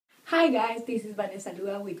Hi guys, this is Vanessa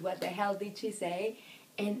Lua with What the Hell Did She Say?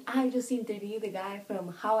 And I just interviewed the guy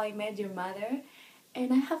from How I Met Your Mother,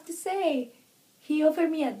 and I have to say, he offered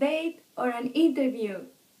me a date or an interview,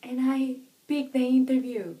 and I picked the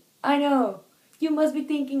interview. I know, you must be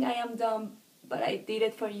thinking I am dumb, but I did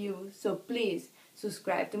it for you, so please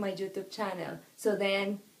subscribe to my YouTube channel, so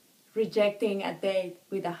then rejecting a date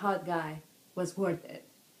with a hot guy was worth it.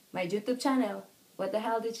 My YouTube channel, What the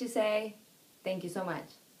Hell Did She Say? Thank you so much.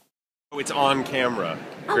 It's on camera.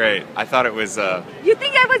 Great. I thought it was. You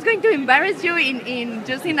think I was going to embarrass you in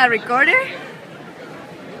a recorder?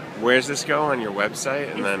 Where's this go on your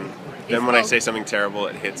website? And then when I say something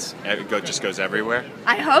terrible, just goes everywhere.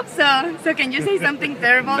 I hope so. So can you say something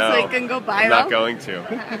terrible No, so it can go viral? I'm not going to.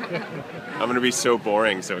 I'm going to be so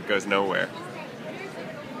boring so it goes nowhere.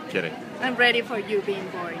 Kidding. I'm ready for you being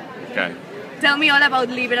boring. Okay. Tell me all about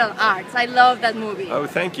liberal arts. I love that movie. Oh,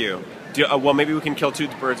 thank you. Well, maybe we can kill two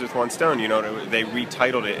birds with one stone. You know, they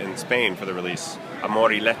retitled it in Spain for the release. Amor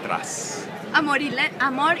y letras. Amor y letras.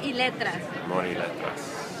 Amor y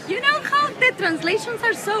letras. You know how the translations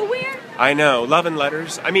are so weird? I know. Love and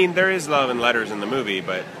letters. I mean, there is love and letters in the movie,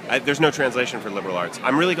 but there's no translation for liberal arts.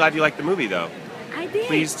 I'm really glad you liked the movie, though. I did.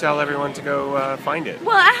 Please tell everyone to go find it.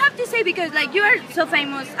 Well, I have to say, because like you are so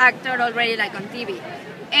famous actor already, like on TV.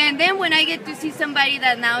 And then when I get to see somebody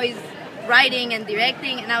that now is writing and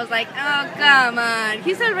directing, and I was like, oh, come on,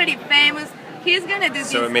 he's already famous, he's gonna do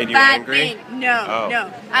this So it made you bad angry? thing.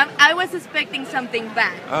 No. I was expecting something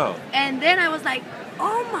bad. Oh. And then I was like,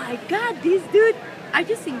 oh my god, this dude, are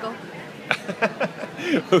you single?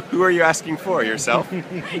 Who are you asking for? Yourself?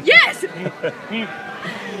 Yes!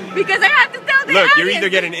 Because I have to tell the Look, audience. you either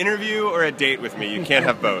get an interview or a date with me. You can't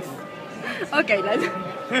have both. Okay,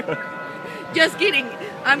 just kidding.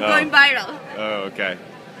 I'm going viral. Oh, okay.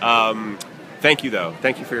 Thank you, though.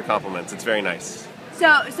 Thank you for your compliments. It's very nice.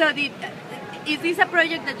 So is this a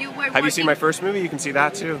project that you were working? Have you seen my first movie? You can see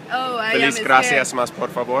that, too. Oh, I Feliz am gracias scared. más, por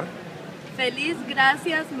favor. Feliz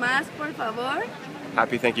gracias más, por favor.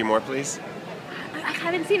 Happy thank you more, please. I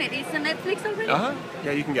haven't seen it. It's on Netflix already? Uh-huh.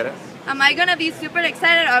 Yeah, you can get it. Am I going to be super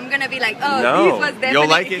excited, or I'm going to be like, oh, No, this was definitely you'll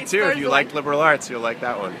like it, his too. If first you one. like liberal arts, you'll like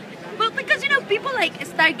that one. Well, because, people like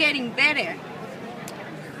start getting better.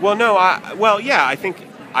 Well, no, yeah,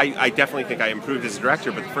 I definitely think I improved as a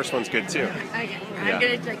director, but the first one's good, too. Okay, Yeah. I'm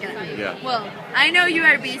going to check it out. Yeah. Well, I know you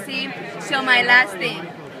are busy, so my last thing,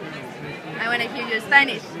 I want to hear your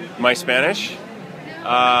Spanish. My Spanish?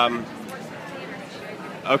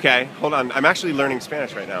 Okay, hold on. I'm actually learning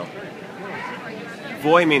Spanish right now.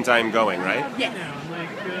 Voy means I'm going, right? Yes.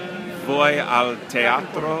 Voy al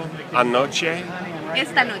teatro anoche.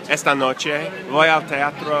 Esta noche. Esta noche. Voy al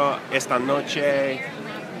teatro esta noche.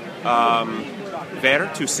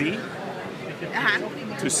 To see.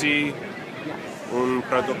 Ajá. To see una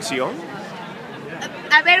producción.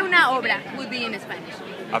 A ver una obra would be in Spanish.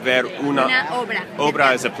 A ver una obra.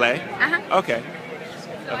 Obra is a play? Ajá. Okay.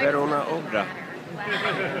 A ver una obra.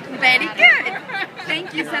 Very good.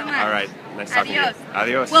 Thank you so much. All right. Nice talking to you.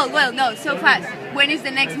 Adios. Well, no, so fast. When is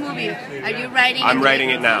the next movie? Are you writing? I'm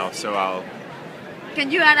writing it now, so I'll...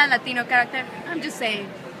 Can you add a Latino character? I'm just saying.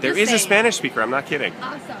 There is a Spanish speaker, I'm not kidding.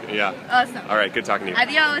 Awesome. Yeah. Awesome. All right, good talking to you.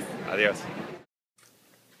 Adios. Adios.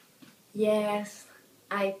 Yes,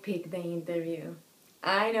 I picked the interview.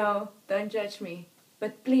 I know, don't judge me.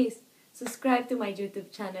 But please, subscribe to my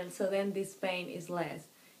YouTube channel so then this pain is less.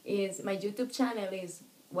 My YouTube channel is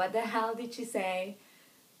What the Hell Did She Say?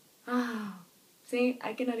 Oh, see,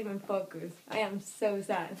 I cannot even focus. I am so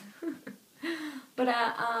sad. But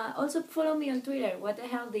also follow me on Twitter, What the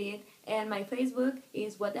Hell Did, and my Facebook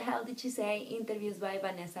is What the Hell Did She Say? Interviews by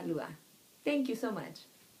Vanessa Lua. Thank you so much.